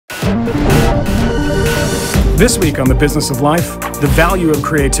This week on The Business of Life, the value of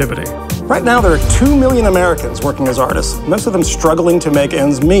creativity. Right now, there are 2 million Americans working as artists, most of them struggling to make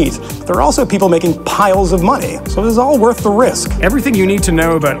ends meet. There are also people making piles of money, so it is all worth the risk. Everything you need to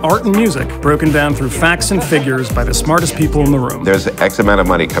know about art and music, broken down through facts and figures by the smartest people in the room. There's X amount of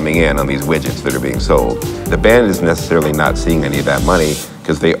money coming in on these widgets that are being sold. The band is necessarily not seeing any of that money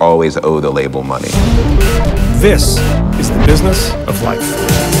because they always owe the label money. This is The Business of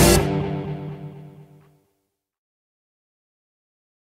Life.